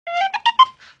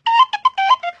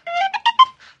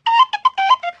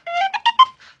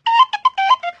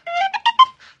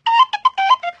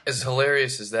As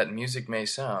hilarious as that music may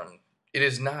sound, it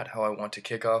is not how I want to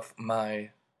kick off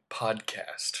my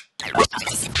podcast.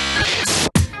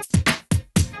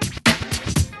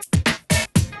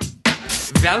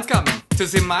 Welcome to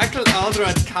the Michael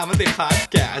Oldroyd Comedy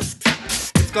Podcast.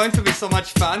 It's going to be so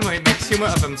much fun where he makes humor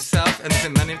of himself and the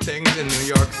many things in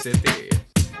New York City.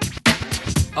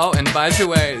 Oh, and by the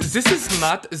way, this is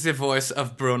not the voice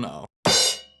of Bruno.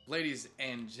 Ladies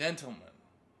and gentlemen,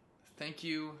 thank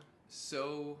you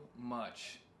so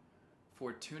much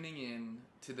for tuning in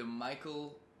to the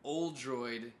Michael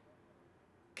Oldroyd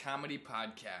Comedy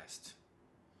Podcast.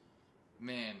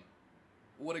 Man,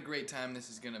 what a great time this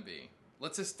is going to be.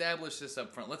 Let's establish this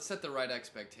up front. Let's set the right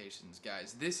expectations,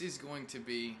 guys. This is going to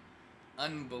be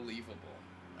unbelievable.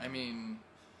 I mean,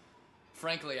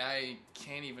 frankly, I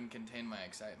can't even contain my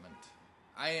excitement.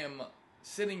 I am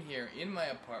sitting here in my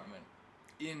apartment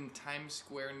in Times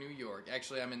Square, New York.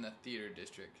 Actually, I'm in the theater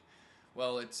district.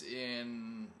 Well, it's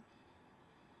in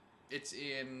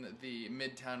the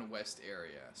Midtown West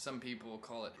area. Some people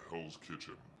call it Hell's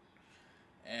Kitchen.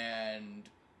 And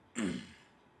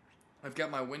I've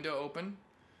got my window open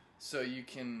so you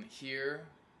can hear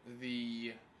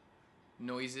the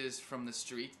noises from the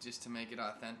street just to make it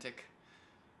authentic.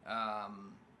 A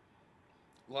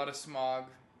lot of smog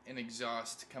and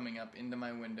exhaust coming up into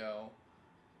my window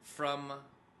from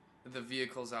the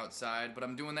vehicles outside, but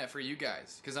I'm doing that for you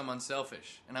guys because I'm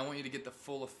unselfish and I want you to get the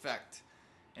full effect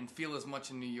and feel as much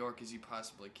in New York as you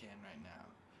possibly can right now.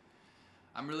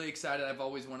 I'm really excited. I've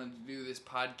always wanted to do this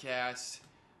podcast.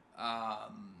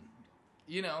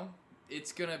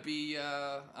 It's gonna be.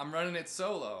 I'm running it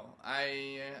solo.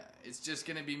 It's just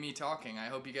gonna be me talking. I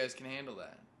hope you guys can handle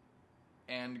that.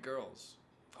 And girls,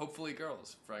 hopefully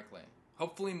girls. Frankly,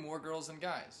 hopefully more girls than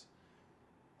guys.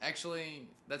 Actually,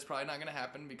 that's probably not gonna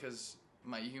happen because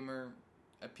my humor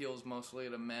appeals mostly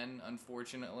to men.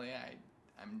 Unfortunately,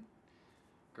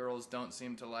 girls don't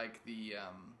seem to like the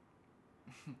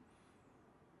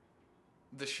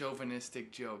the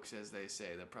chauvinistic jokes, as they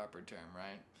say, the proper term,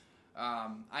 right?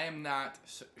 I am not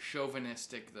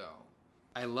chauvinistic, though.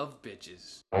 I love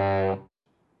bitches.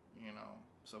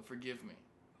 So forgive me.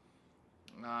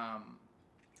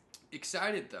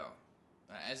 Excited, though.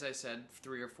 As I said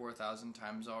 3,000 or 4,000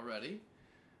 times already.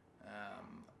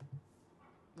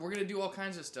 We're going to do all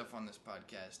kinds of stuff on this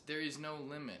podcast. There is no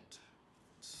limit.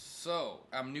 So,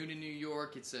 I'm new to New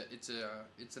York. It's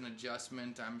an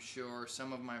adjustment, I'm sure.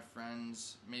 Some of my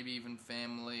friends, maybe even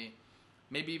family,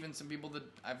 maybe even some people that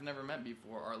I've never met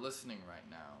before are listening right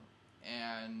now.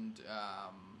 And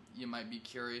you might be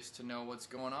curious to know what's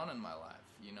going on in my life.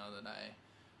 You know that I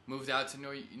moved out to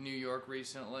New York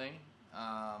recently,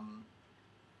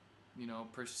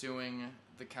 pursuing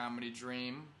the comedy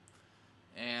dream.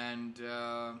 And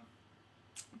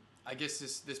I guess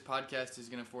this podcast is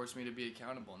going to force me to be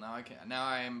accountable. Now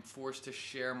I am forced to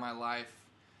share my life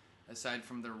aside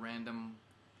from the random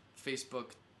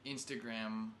Facebook,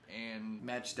 Instagram, and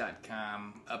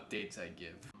Match.com updates I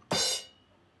give.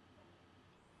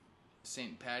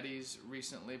 St. Patty's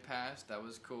recently passed. That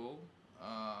was cool.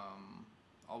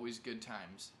 Always good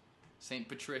times. St.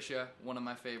 Patricia, one of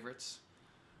my favorites.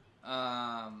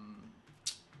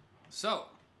 So,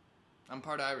 I'm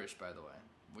part Irish, by the way,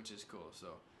 which is cool.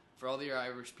 So, for all the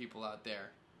Irish people out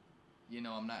there,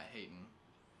 I'm not hating.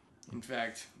 In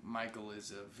fact, Michael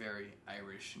is a very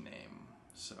Irish name,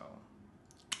 so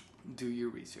do your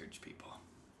research, people.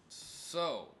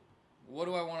 So, what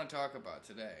do I want to talk about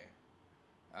today?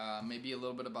 Maybe a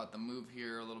little bit about the move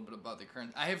here, a little bit about the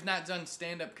current... I have not done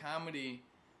stand-up comedy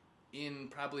in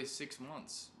probably 6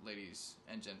 months, ladies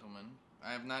and gentlemen.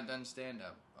 I have not done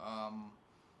stand-up.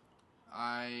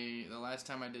 The last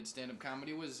time I did stand-up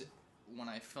comedy was when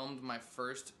I filmed my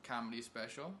first comedy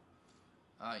special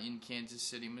in Kansas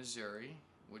City, Missouri,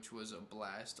 which was a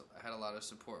blast. I had a lot of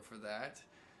support for that.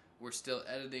 We're still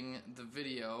editing the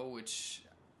video, which,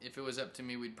 if it was up to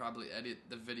me, we'd probably edit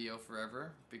the video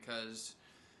forever, because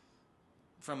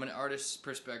from an artist's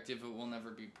perspective, it will never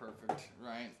be perfect,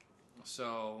 right?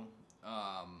 So,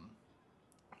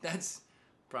 that's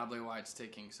probably why it's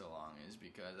taking so long, is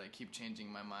because I keep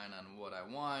changing my mind on what I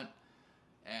want,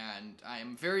 and I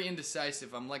am very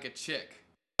indecisive. I'm like a chick.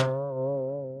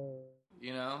 Alright.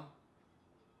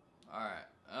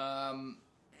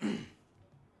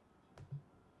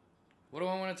 What do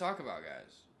I want to talk about,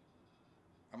 guys?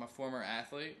 I'm a former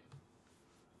athlete.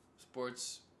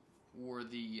 Sports were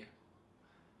the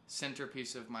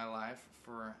centerpiece of my life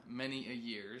for many a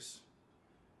years.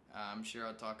 I'm sure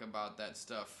I'll talk about that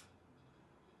stuff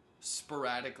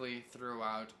sporadically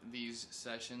throughout these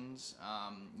sessions.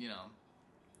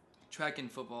 Track and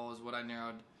football is what I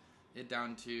narrowed it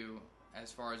down to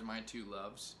as far as my two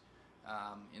loves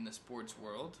in the sports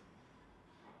world.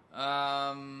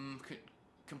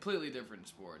 Completely different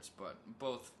sports, but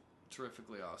both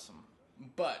terrifically awesome.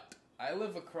 But I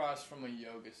live across from a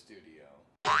yoga studio.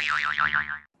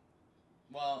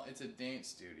 Well, it's a dance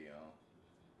studio.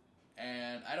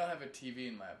 And I don't have a TV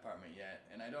in my apartment yet,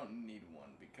 and I don't need one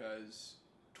because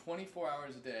 24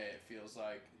 hours a day it feels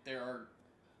like there are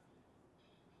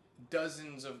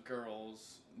dozens of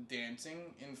girls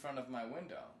dancing in front of my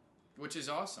window, which is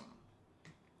awesome.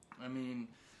 I mean,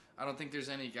 I don't think there's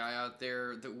any guy out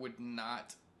there that would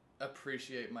not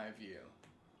appreciate my view.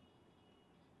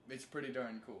 It's pretty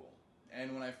darn cool.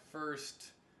 And when I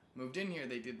first moved in here,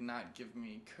 they did not give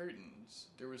me curtains.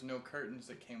 There was no curtains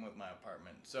that came with my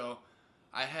apartment. So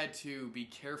I had to be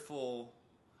careful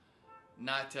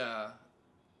not to,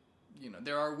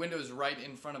 there are windows right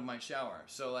in front of my shower.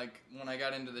 So like when I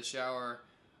got into the shower,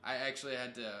 I actually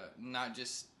had to not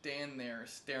just stand there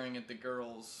staring at the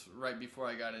girls right before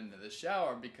I got into the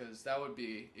shower, because that would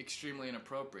be extremely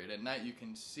inappropriate. At night you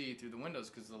can see through the windows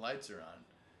because the lights are on.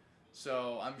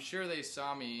 So I'm sure they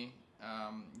saw me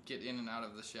get in and out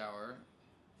of the shower,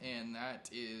 and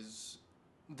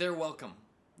they're welcome,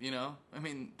 I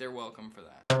mean, they're welcome for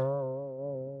that.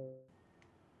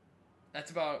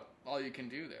 That's about all you can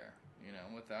do there,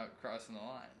 without crossing the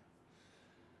line.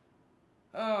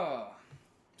 Oh,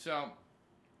 so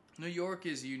New York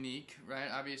is unique, right?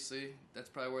 Obviously, that's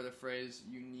probably where the phrase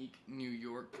 "unique New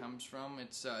York" comes from.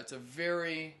 It's a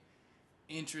very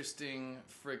interesting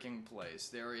freaking place.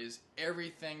 There is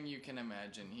everything you can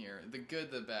imagine here. The good,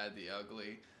 the bad, the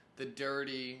ugly, the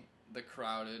dirty, the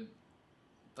crowded,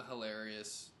 the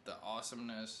hilarious, the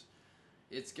awesomeness.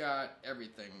 It's got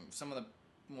everything. Some of the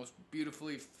most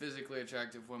beautifully physically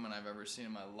attractive women I've ever seen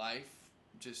in my life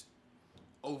just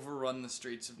overrun the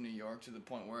streets of New York to the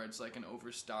point where it's like an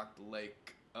overstocked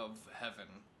lake of heaven.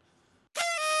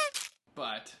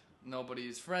 But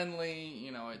nobody's friendly,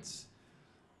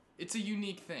 it's a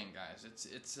unique thing, guys.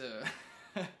 It's a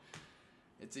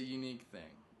it's a unique thing.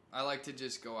 I like to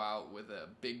just go out with a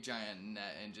big giant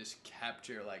net and just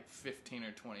capture like 15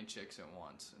 or 20 chicks at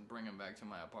once and bring them back to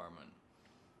my apartment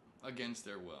against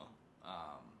their will.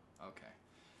 Okay.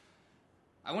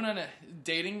 I went on a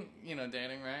dating,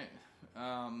 right?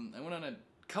 I went on a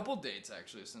couple dates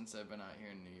actually since I've been out here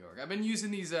in New York. I've been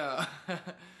using these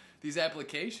these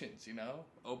applications,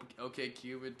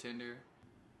 OkCupid, Tinder.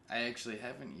 I actually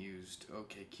haven't used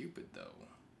OkCupid though.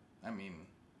 I mean,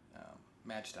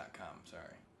 Match.com,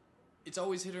 sorry. It's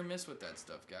always hit or miss with that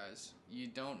stuff, guys. You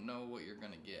don't know what you're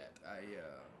gonna get.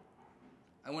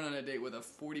 I went on a date with a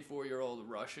 44-year-old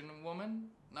Russian woman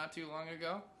not too long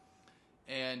ago.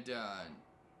 And,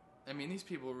 these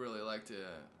people really like to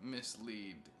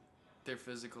mislead their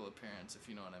physical appearance, if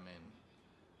you know what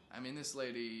I mean. This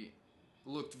lady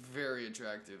looked very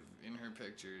attractive in her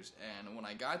pictures, and when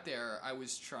I got there, I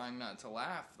was trying not to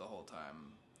laugh the whole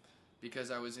time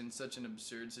because I was in such an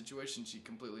absurd situation. She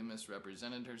completely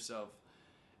misrepresented herself,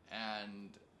 and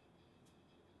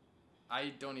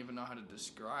I don't even know how to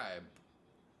describe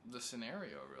the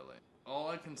scenario, really. All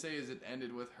I can say is it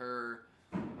ended with her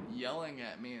yelling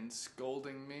at me and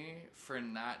scolding me for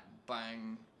not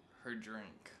buying her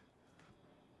drink.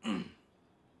 And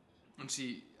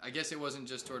I guess it wasn't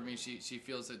just toward me, she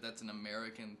feels that that's an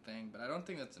American thing, but I don't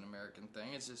think that's an American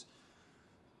thing. It's just,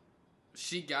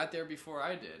 she got there before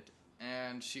I did,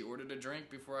 and she ordered a drink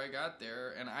before I got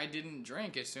there, and I didn't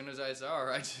drink as soon as I saw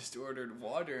her. I just ordered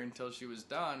water until she was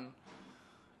done,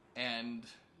 and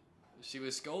she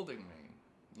was scolding me.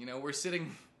 We're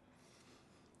sitting,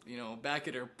 back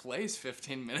at her place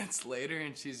 15 minutes later,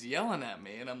 and she's yelling at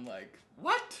me, and I'm like,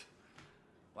 what?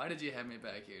 Why did you have me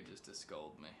back here just to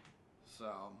scold me?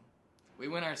 So, we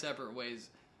went our separate ways.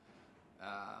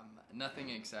 Nothing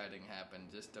exciting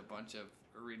happened, just a bunch of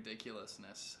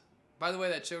ridiculousness. By the way,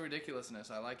 that show Ridiculousness,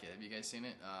 I like it. Have you guys seen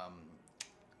it?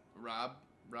 Rob,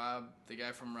 the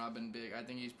guy from Rob and Big, I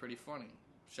think he's pretty funny.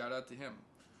 Shout out to him.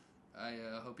 I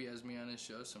hope he has me on his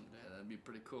show someday. That'd be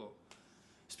pretty cool.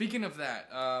 Speaking of that,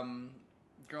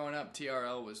 growing up,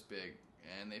 TRL was big,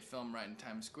 and they filmed right in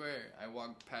Times Square. I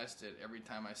walked past it every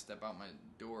time I step out my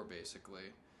door,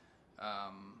 basically.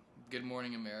 Good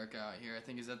Morning America out here. I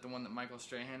think, is that the one that Michael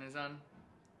Strahan is on?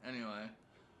 Anyway,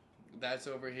 that's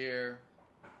over here.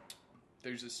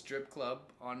 There's a strip club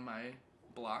on my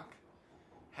block.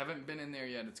 Haven't been in there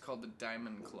yet. It's called the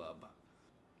Diamond Club.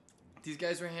 These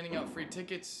guys were handing out free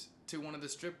tickets to one of the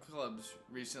strip clubs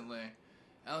recently.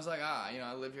 I was like,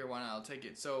 I live here, why not? I'll take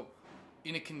it. So,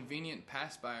 in a convenient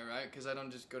pass-by, right? Because I don't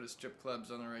just go to strip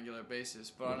clubs on a regular basis.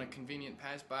 But on a convenient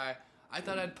pass-by, I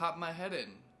thought I'd pop my head in.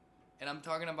 And I'm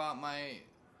talking about my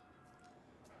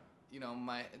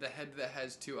the head that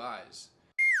has two eyes.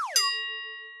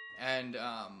 And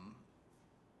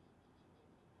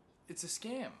it's a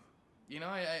scam.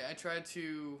 I tried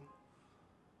to,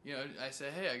 I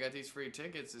said, hey, I got these free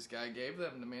tickets. This guy gave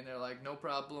them to me, and they're like, no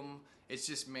problem. It's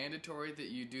just mandatory that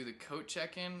you do the coat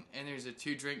check-in, and there's a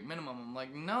 2-drink minimum. I'm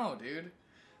like, no, dude.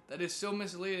 That is so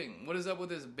misleading. What is up with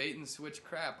this bait and switch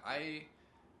crap? I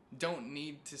don't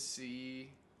need to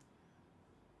see,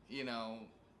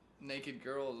 naked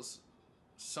girls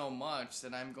so much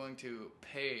that I'm going to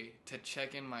pay to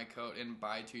check in my coat and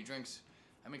buy 2 drinks.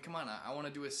 I mean, come on, I want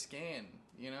to do a scan,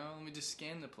 Let me just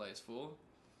scan the place, fool.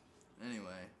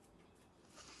 Anyway.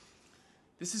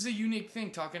 This is a unique thing,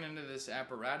 talking into this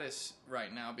apparatus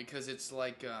right now, because it's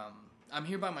like, I'm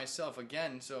here by myself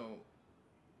again, so,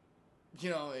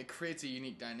 it creates a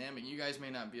unique dynamic. You guys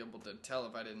may not be able to tell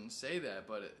if I didn't say that,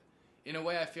 but in a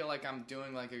way I feel like I'm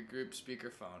doing like a group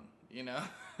speakerphone,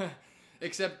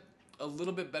 Except a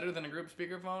little bit better than a group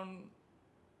speakerphone,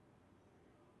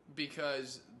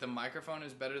 because the microphone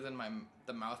is better than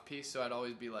the mouthpiece, so I'd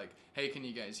always be like, hey, can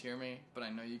you guys hear me? But I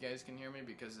know you guys can hear me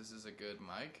because this is a good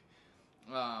mic.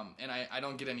 And I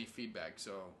don't get any feedback,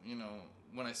 so,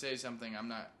 when I say something, I'm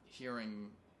not hearing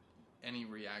any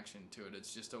reaction to it.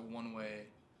 It's just a one-way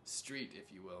street,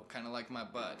 if you will, kind of like my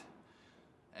butt.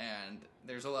 And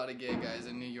there's a lot of gay guys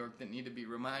in New York that need to be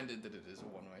reminded that it is a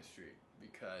one-way street,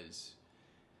 because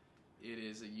it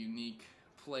is a unique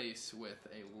place with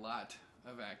a lot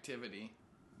of activity.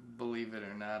 Believe it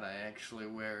or not, I actually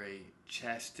wear a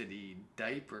chastity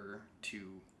diaper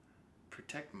to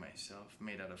protect myself,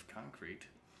 made out of concrete.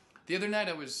 The other night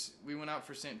we went out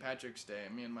for St. Patrick's Day,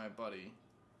 me and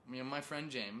my friend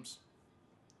James,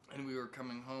 and we were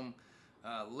coming home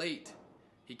late.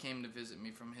 He came to visit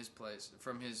me from his place,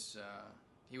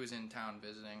 he was in town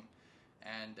visiting,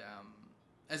 and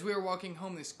as we were walking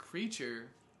home, this creature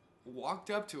walked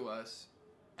up to us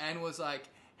and was like,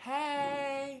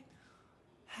 hey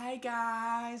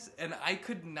guys, and I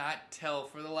could not tell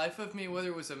for the life of me whether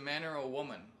it was a man or a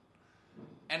woman.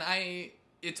 And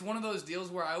it's one of those deals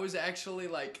where I was actually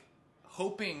like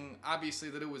hoping, obviously,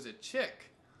 that it was a chick.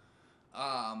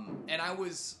 And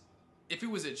if it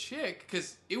was a chick,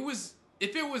 because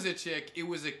if it was a chick, it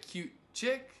was a cute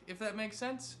chick, if that makes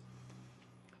sense.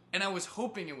 And I was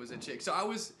hoping it was a chick. So I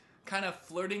was kind of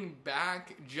flirting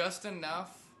back just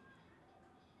enough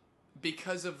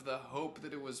because of the hope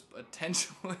that it was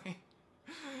potentially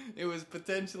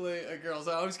a girl.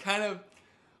 So I was kind of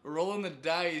rolling the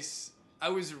dice. I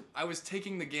was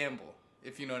taking the gamble,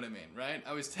 if you know what I mean, right?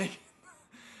 I was taking,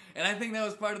 and I think that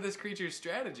was part of this creature's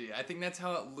strategy. I think that's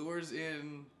how it lures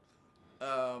in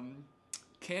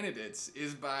candidates,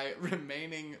 is by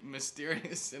remaining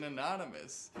mysterious and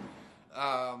anonymous.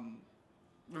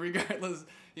 Regardless,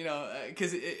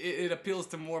 because it appeals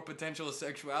to more potential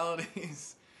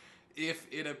sexualities if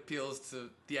it appeals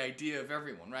to the idea of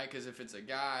everyone, right? Because if it's a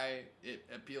guy, it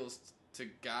appeals to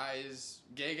guys,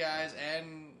 gay guys,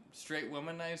 and straight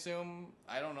women, I assume.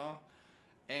 I don't know.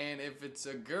 And if it's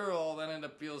a girl, then it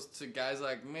appeals to guys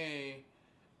like me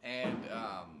and,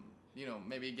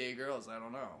 maybe gay girls. I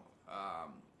don't know.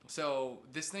 So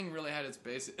this thing really had its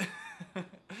bases.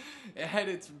 It had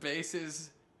its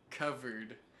bases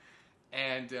covered.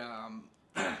 And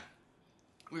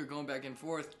we were going back and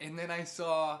forth. And then I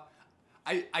saw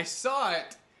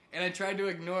it, and I tried to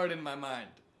ignore it in my mind.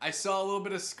 I saw a little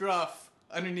bit of scruff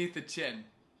underneath the chin.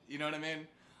 You know what I mean?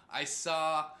 I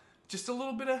saw just a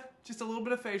little bit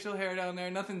of facial hair down there.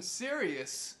 Nothing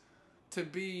serious to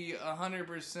be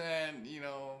 100%,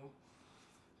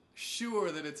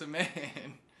 sure that it's a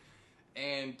man.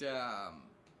 And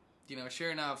sure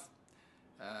enough,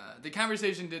 the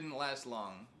conversation didn't last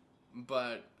long.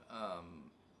 But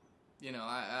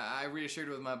I reassured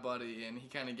with my buddy, and he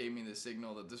kind of gave me the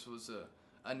signal that this was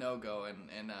a no-go,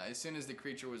 and as soon as the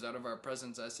creature was out of our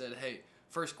presence, I said, hey,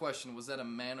 first question, was that a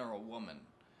man or a woman?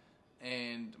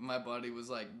 And my buddy was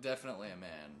like, definitely a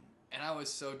man. And I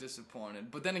was so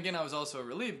disappointed. But then again, I was also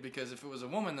relieved, because if it was a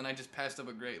woman, then I just passed up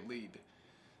a great lead.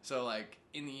 So,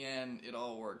 in the end, it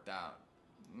all worked out,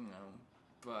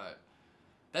 But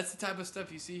that's the type of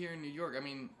stuff you see here in New York. I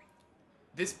mean,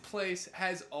 this place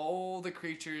has all the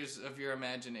creatures of your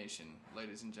imagination,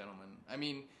 ladies and gentlemen. I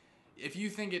mean, if you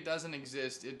think it doesn't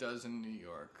exist, it does in New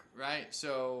York, right?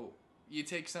 So you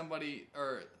take somebody,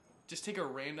 or just take a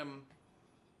random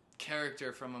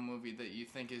character from a movie that you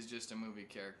think is just a movie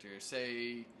character.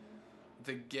 Say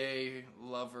the gay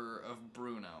lover of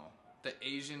Bruno, the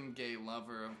Asian gay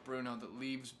lover of Bruno that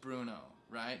leaves Bruno,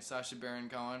 right? Sacha Baron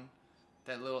Cohen,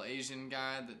 that little Asian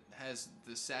guy that has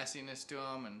the sassiness to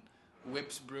him and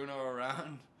whips Bruno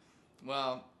around.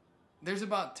 Well, there's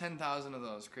about 10,000 of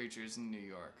those creatures in New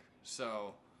York.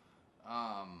 So,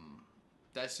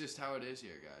 that's just how it is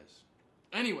here, guys.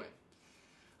 Anyway,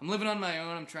 I'm living on my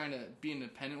own. I'm trying to be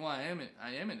independent. Well, I am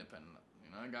independent.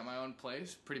 You know, I got my own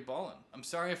place. Pretty ballin'. I'm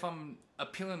sorry if I'm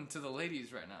appealing to the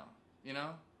ladies right now. You know?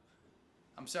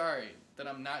 I'm sorry that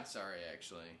I'm not sorry,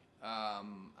 actually. I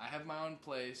have my own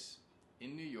place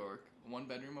in New York,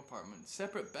 1-bedroom apartment,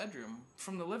 separate bedroom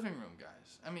from the living room,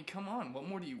 guys. I mean, come on, what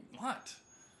more do you want?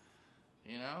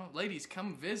 You know, ladies,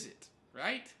 come visit,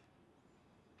 right?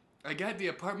 I got the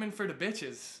apartment for the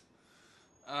bitches.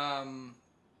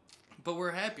 But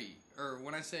we're happy. Or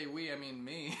when I say we, I mean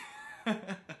me.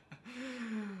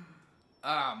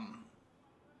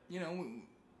 You know,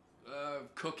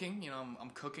 cooking, you know, I'm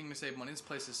cooking to save money. This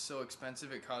place is so expensive.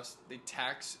 They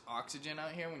tax oxygen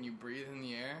out here when you breathe in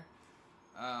the air.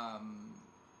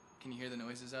 Can you hear the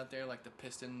noises out there, like the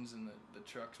pistons and the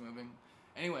trucks moving?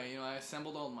 Anyway, you know, I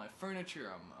assembled all my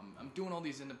furniture. I'm doing all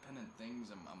these independent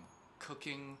things. I'm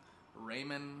cooking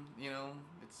ramen, you know,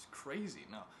 it's crazy.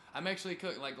 No, I'm actually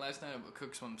like last night I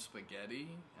cooked some spaghetti.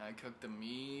 I cooked the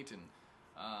meat, and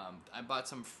I bought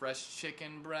some fresh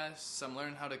chicken breasts. I'm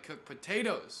learning how to cook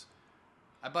potatoes.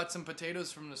 I bought some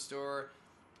potatoes from the store,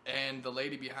 and the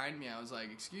lady behind me, I was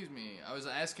like, excuse me, I was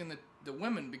asking the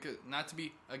women, because not to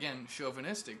be, again,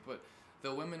 chauvinistic, but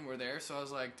the women were there, so I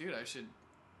was like, dude, I should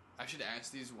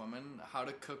ask these women how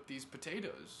to cook these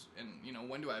potatoes, and, you know,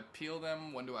 when do I peel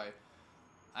them, when do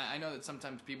I know that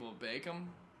sometimes people bake them,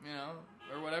 you know,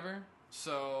 or whatever,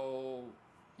 so,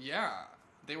 yeah,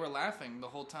 they were laughing the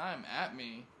whole time at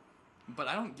me, but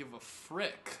I don't give a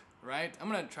frick, right? I'm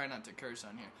gonna try not to curse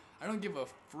on here. I don't give a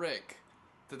frick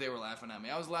that they were laughing at me.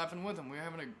 I was laughing with them. We were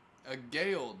having a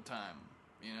gay old time,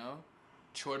 you know,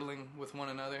 chortling with one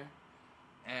another,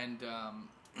 and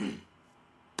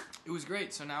it was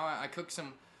great. So now I cooked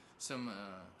some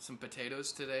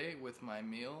potatoes today with my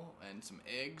meal and some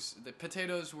eggs. The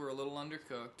potatoes were a little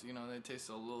undercooked, you know, they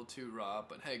tasted a little too raw,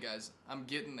 but hey guys, I'm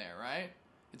getting there, right?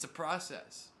 It's a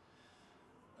process.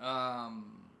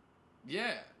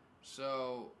 Yeah.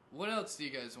 So what else do you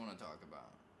guys want to talk about?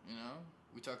 You know,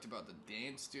 we talked about the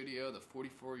dance studio, the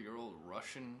 44-year-old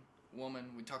Russian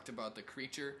woman. We talked about the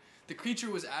creature. The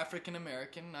creature was African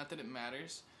American, not that it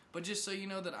matters, but just so you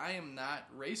know that I am not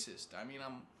racist. I mean,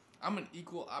 I'm an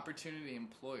equal opportunity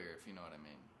employer, if you know what I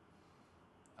mean.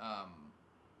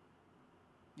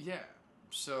 Yeah.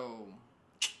 So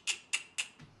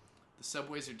the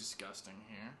subways are disgusting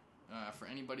here. For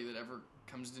anybody that ever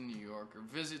comes to New York or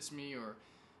visits me, or,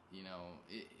 you know,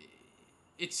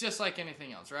 it's just like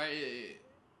anything else, right?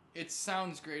 It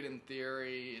sounds great in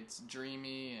theory, it's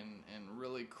dreamy and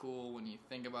really cool when you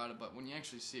think about it, but when you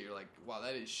actually see it, you're like, wow,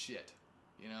 that is shit,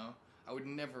 you know? I would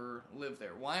never live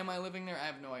there. Why am I living there?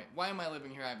 Why am I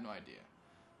living here? I have no idea.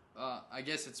 I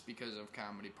guess it's because of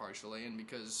comedy partially, and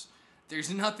because there's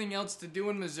nothing else to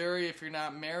do in Missouri if you're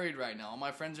not married right now. All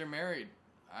my friends are married.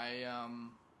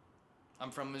 I'm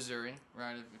from Missouri,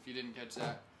 right, if you didn't catch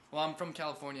that. Well, I'm from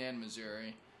California and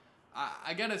Missouri.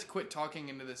 I gotta quit talking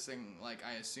into this thing like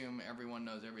I assume everyone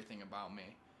knows everything about me.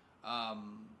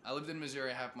 I lived in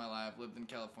Missouri half my life, lived in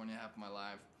California half my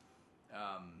life,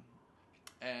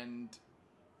 and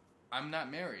I'm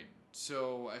not married.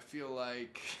 So I feel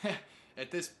like at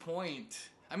this point,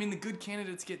 I mean, the good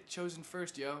candidates get chosen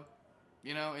first, yo.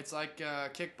 You know, it's like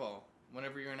kickball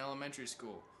whenever you're in elementary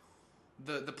school.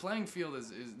 The playing field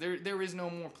is there is no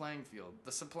more playing field.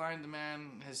 The supply and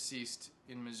demand has ceased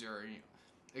in Missouri,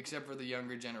 except for the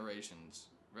younger generations,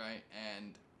 right?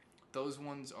 And those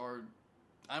ones are,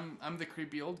 I'm the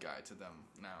creepy old guy to them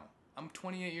now. I'm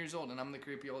 28 years old and I'm the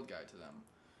creepy old guy to them.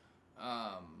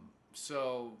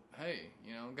 So hey,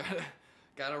 you know,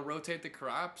 gotta rotate the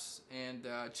crops and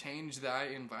change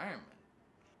that environment.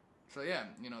 So yeah,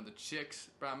 you know, the chicks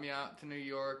brought me out to New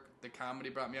York, the comedy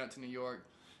brought me out to New York,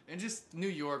 and just New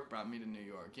York brought me to New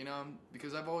York, you know,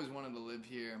 because I've always wanted to live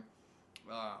here.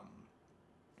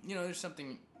 You know, there's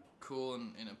something cool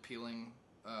and appealing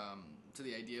to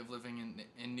the idea of living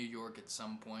in New York at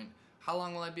some point. How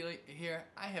long will I be here?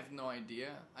 I have no idea.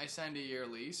 I signed a year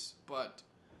lease, but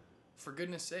for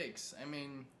goodness sakes, I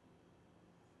mean,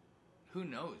 who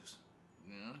knows?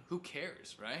 You know, who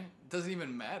cares, right? It doesn't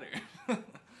even matter.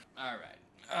 All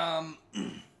right.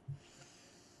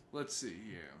 Let's see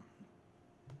here.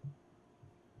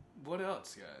 What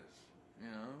else, guys?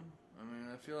 You know, I mean,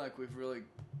 I feel like we've really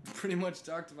pretty much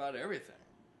talked about everything.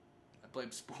 I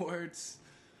played sports,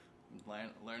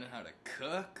 learning how to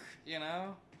cook, you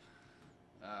know.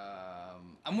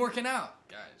 I'm working out,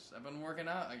 guys. I've been working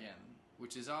out again,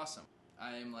 which is awesome.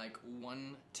 I am like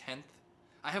 1/10.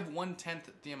 I have 1/10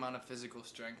 the amount of physical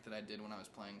strength that I did when I was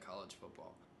playing college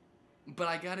football. But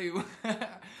I gotta,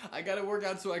 I gotta work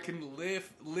out so I can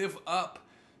live up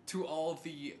to all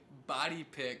the body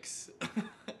pics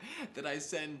that I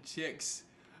send chicks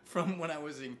from when I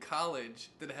was in college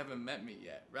that haven't met me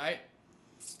yet, right?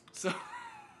 So,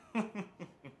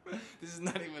 this is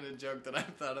not even a joke that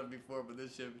I've thought of before, but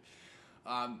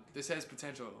this has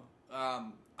potential.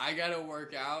 I gotta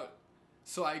work out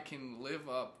so I can live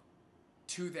up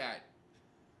to that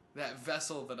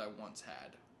vessel that I once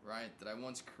had, right? That I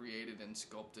once created and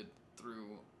sculpted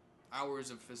through hours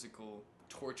of physical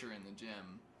torture in the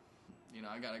gym. You know,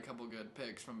 I got a couple good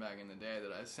pics from back in the day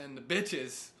that I send to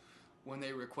bitches when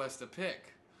they request a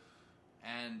pic,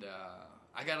 and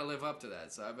I gotta live up to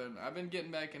that. So I've been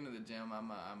getting back into the gym.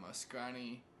 I'm a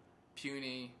scrawny,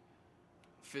 puny,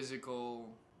 physical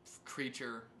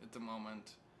creature at the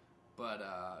moment, but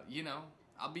you know,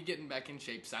 I'll be getting back in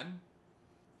shape, son.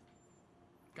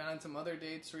 Got on some other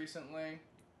dates recently.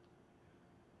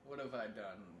 What have I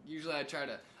done? Usually I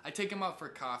take them out for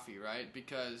coffee, right?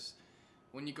 Because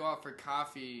when you go out for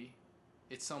coffee,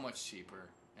 it's so much cheaper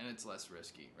and it's less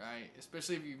risky, right?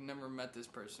 Especially if you've never met this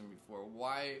person before.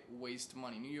 Why waste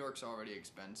money? New York's already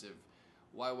expensive.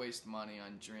 Why waste money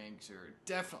on drinks? Or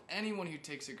definitely anyone who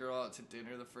takes a girl out to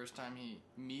dinner the first time he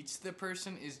meets the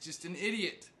person is just an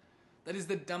idiot. That is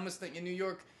the dumbest thing. In New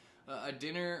York, a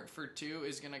dinner for two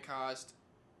is going to cost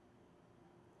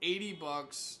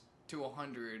 $80 to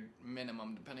 $100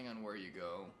 minimum, depending on where you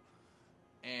go.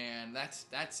 And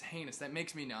that's heinous. That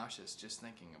makes me nauseous just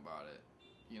thinking about it.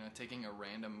 You know, taking a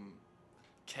random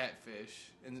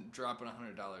catfish and dropping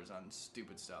 $100 on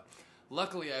stupid stuff.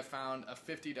 Luckily, I found a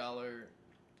 $50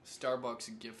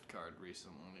 Starbucks gift card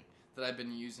recently that I've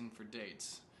been using for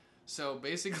dates. So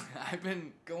basically, I've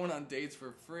been going on dates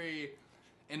for free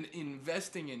and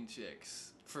investing in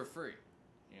chicks for free.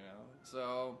 You know,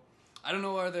 so I don't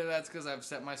know whether that's because I've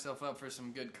set myself up for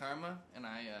some good karma and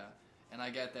I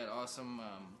got that awesome,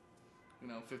 you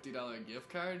know, $50 gift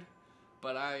card.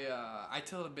 But I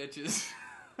tell the bitches,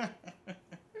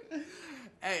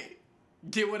 hey,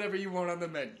 get whatever you want on the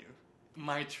menu.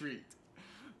 My treat.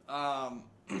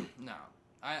 No,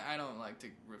 I don't like to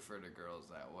refer to girls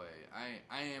that way.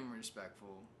 I am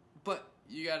respectful, but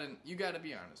you gotta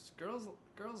be honest. Girls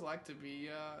like to be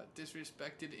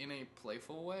disrespected in a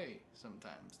playful way.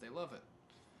 Sometimes they love it.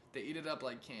 They eat it up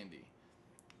like candy.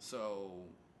 So,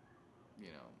 you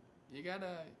know, you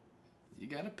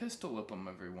gotta pistol whip them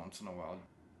every once in a while.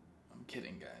 I'm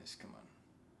kidding, guys. Come on,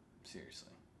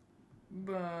 seriously.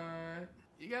 But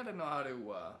you gotta know how to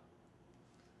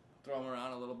throw them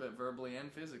around a little bit verbally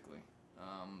and physically.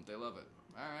 They love it.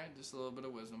 All right, just a little bit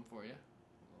of wisdom for you.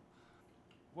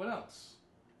 What else?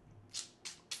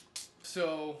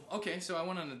 So I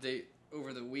went on a date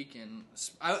over the weekend.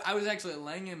 I was actually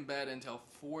laying in bed until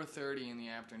 4:30 in the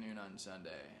afternoon on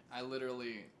Sunday. I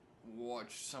literally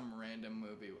watched some random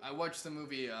movie. I watched the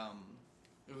movie,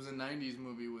 it was a 90s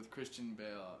movie with Christian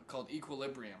Bale called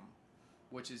Equilibrium,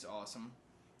 which is awesome.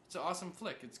 It's an awesome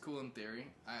flick. It's cool in theory.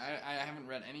 I haven't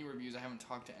read any reviews. I haven't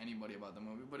talked to anybody about the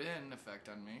movie, but it had an effect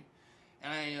on me.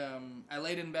 And I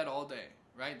laid in bed all day,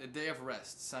 right? The day of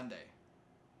rest, Sunday,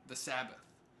 the Sabbath.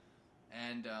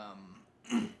 And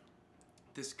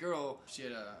this girl, she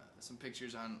had some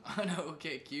pictures on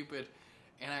OkCupid,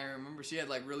 and I remember she had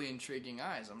like really intriguing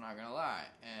eyes, I'm not gonna lie.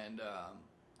 And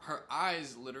her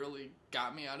eyes literally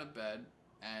got me out of bed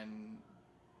and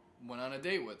went on a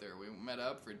date with her. We met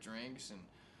up for drinks and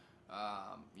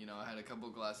you know, I had a couple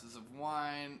glasses of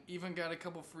wine, even got a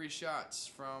couple free shots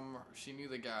from, she knew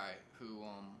the guy who,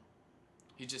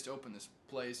 he just opened this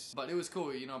place. But it was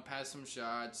cool, you know, passed some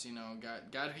shots, you know,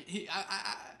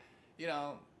 you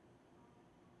know,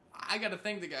 I gotta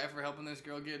thank the guy for helping this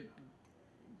girl get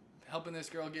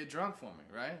drunk for me,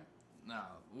 right? No,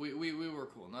 we were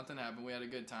cool, nothing happened, we had a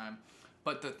good time.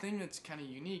 But the thing that's kind of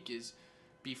unique is,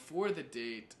 before the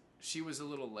date, she was a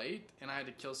little late, and I had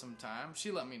to kill some time. She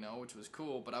let me know, which was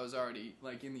cool, but I was already,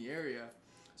 like, in the area.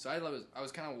 So I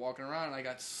was kind of walking around, and I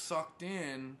got sucked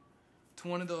in to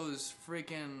one of those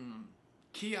freaking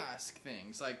kiosk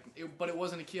things. But it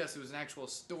wasn't a kiosk, it was an actual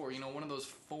store. You know, one of those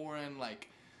foreign, like,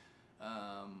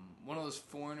 one of those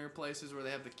foreigner places where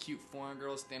they have the cute foreign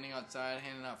girls standing outside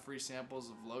handing out free samples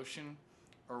of lotion,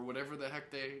 or whatever the heck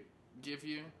they give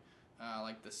you.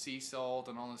 Like the sea salt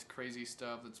and all this crazy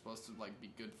stuff that's supposed to like be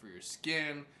good for your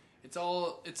skin. It's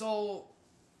all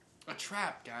a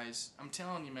trap, guys. I'm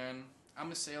telling you, man.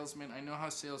 I'm a salesman. I know how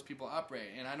salespeople operate,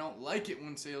 and I don't like it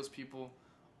when salespeople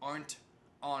aren't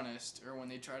honest or when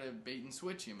they try to bait and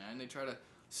switch you, man. They try to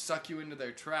suck you into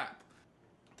their trap.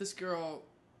 This girl,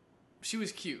 she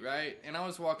was cute, right? And I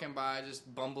was walking by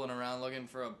just bumbling around looking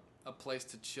for a place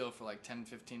to chill for like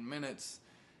 10-15 minutes.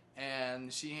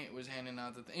 And she was handing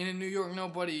out the thing. And in New York,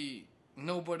 nobody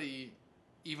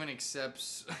even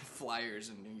accepts flyers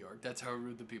in New York. That's how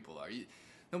rude the people are.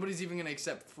 Nobody's even gonna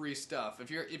accept free stuff.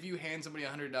 If you hand somebody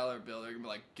 $100 bill, they're gonna be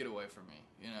like, "Get away from me,"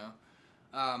 you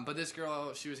know. But this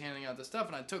girl, she was handing out the stuff,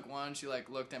 and I took one. She like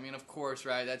looked at me, and of course,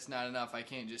 right, that's not enough. I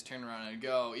can't just turn around and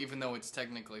go, even though it's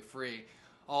technically free.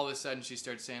 All of a sudden, she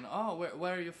starts saying, "Oh,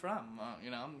 where are you from?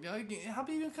 You know, how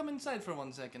about you come inside for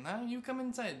 1 second? Huh? You come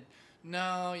inside."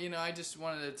 No, you know, I just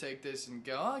wanted to take this and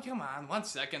go. Oh, come on, 1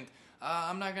 second.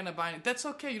 I'm not gonna buy it. That's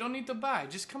okay. You don't need to buy.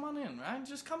 Just come on in, right?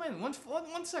 Just come in.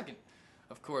 One second.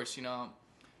 Of course, you know,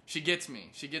 she gets me.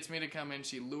 She gets me to come in.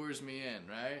 She lures me in,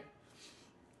 right?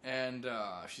 And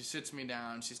she sits me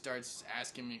down. She starts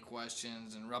asking me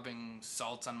questions and rubbing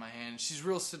salt on my hands. She's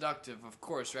real seductive, of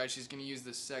course, right? She's going to use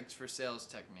the sex for sales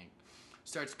technique.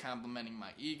 Starts complimenting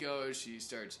my ego. She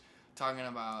starts talking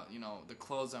about, you know, the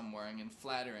clothes I'm wearing and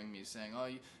flattering me, saying, "Oh,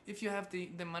 if you have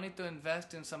the money to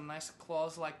invest in some nice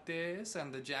clothes like this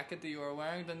and the jacket that you are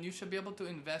wearing, then you should be able to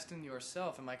invest in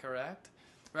yourself. Am I correct?"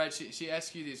 Right? She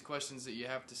asks you these questions that you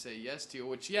have to say yes to,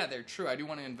 which, yeah, they're true. I do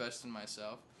want to invest in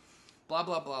myself. Blah,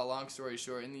 blah, blah. Long story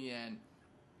short, in the end,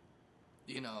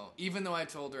 you know, even though I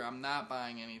told her I'm not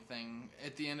buying anything,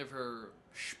 at the end of her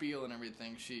spiel and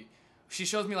everything, she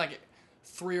shows me like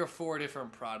 3 or 4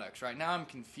 different products, right? Now I'm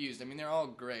confused. I mean, they're all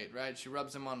great, right? She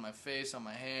rubs them on my face, on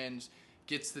my hands,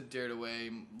 gets the dirt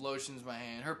away, lotions my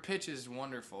hand. Her pitch is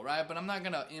wonderful, right? But I'm not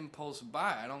going to impulse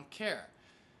buy. I don't care.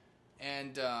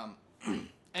 And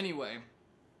anyway,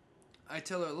 I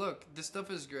tell her, "Look, this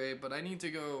stuff is great, but I need to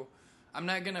go. I'm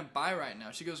not going to buy right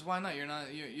now." She goes, "Why not?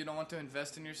 You don't want to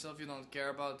invest in yourself? You don't care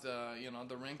about, you know,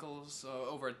 the wrinkles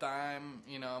over time?"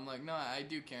 You know, I'm like, "No, I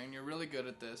do care, and you're really good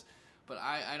at this. But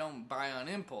I don't buy on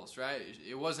impulse," right?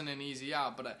 It wasn't an easy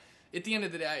out, but at the end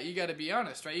of the day, you got to be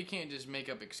honest, right? You can't just make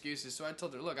up excuses. So I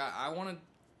told her, "Look, I want to,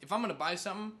 if I'm going to buy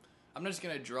something, I'm not just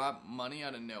going to drop money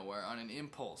out of nowhere on an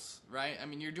impulse, right? I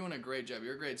mean, you're doing a great job.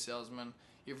 You're a great salesman.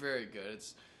 You're very good.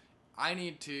 I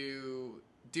need to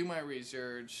do my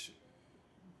research,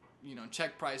 you know,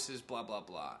 check prices, blah, blah,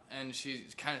 blah." And she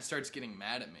kind of starts getting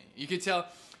mad at me. You could tell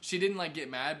she didn't like get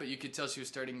mad, but you could tell she was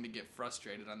starting to get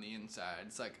frustrated on the inside.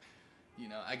 It's like, you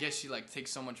know, I guess she like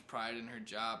takes so much pride in her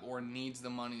job or needs the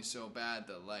money so bad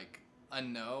that like a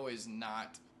no is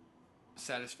not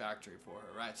satisfactory for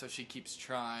her, right? So she keeps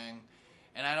trying,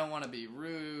 and I don't want to be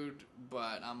rude,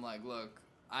 but I'm like, "Look,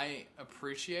 I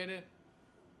appreciate it."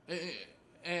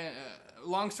 And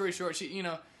long story short, she, you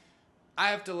know, I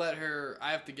have to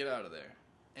get out of there.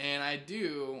 And I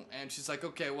do, and she's like,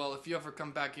 "Okay, well, if you ever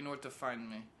come back, you know where to find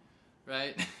me,"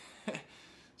 right?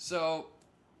 So,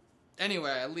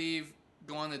 anyway, I leave,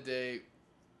 go on the date,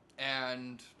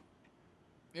 and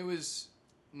it was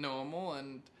normal,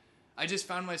 and I just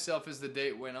found myself as the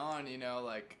date went on, you know,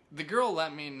 like, the girl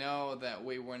let me know that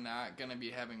we were not going to be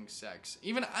having sex.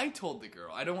 Even I told the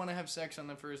girl, I don't want to have sex on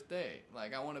the first date.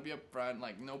 Like, I want to be upfront,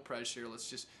 like, no pressure, let's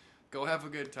just go have a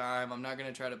good time. I'm not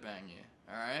going to try to bang you,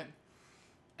 alright?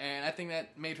 And I think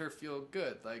that made her feel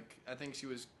good. Like, I think she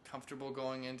was comfortable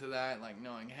going into that, like,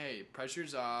 knowing, hey,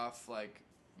 pressure's off, like,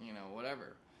 you know,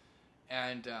 whatever.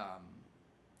 And,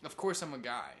 of course I'm a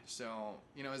guy, so,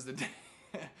 you know,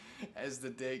 as the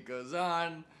date goes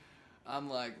on, I'm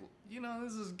like, you know,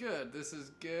 this is good.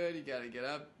 You gotta get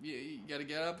up. You gotta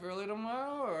get up early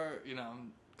tomorrow, or, you know,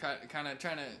 kind of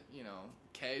trying to, you know,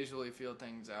 casually feel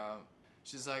things out.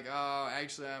 She's like, "Oh,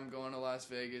 actually, I'm going to Las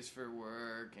Vegas for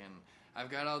work, and I've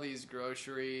got all these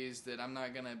groceries that I'm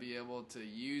not gonna be able to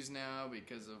use now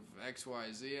because of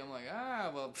XYZ." I'm like,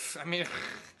 well, I mean,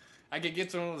 I could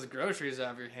get some of those groceries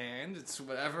out of your hand. It's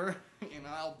whatever. You know,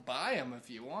 I'll buy them if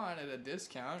you want at a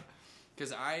discount,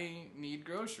 because I need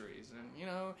groceries. And, you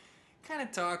know, kind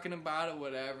of talking about it,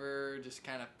 whatever, just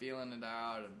kind of feeling it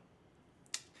out. And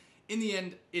in the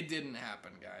end, it didn't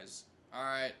happen, guys.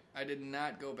 Alright, I did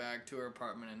not go back to her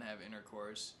apartment and have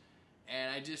intercourse. And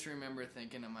I just remember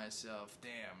thinking to myself,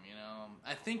 damn, you know,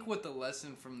 I think what the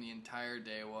lesson from the entire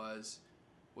day was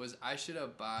I should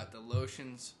have bought the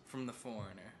lotions from the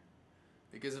foreigner.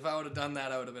 Because if I would have done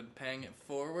that, I would have been paying it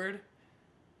forward,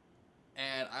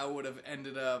 and I would have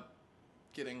ended up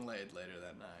getting laid later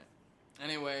that night.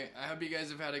 Anyway, I hope you guys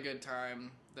have had a good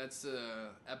time. That's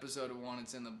episode 1.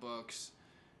 It's in the books.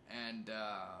 And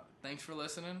thanks for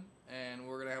listening, and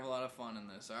we're going to have a lot of fun in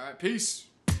this. All right, peace.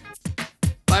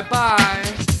 Bye-bye.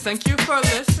 Thank you for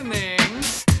listening.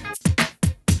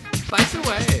 By the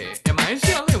way, am I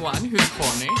the only one who's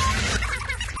horny?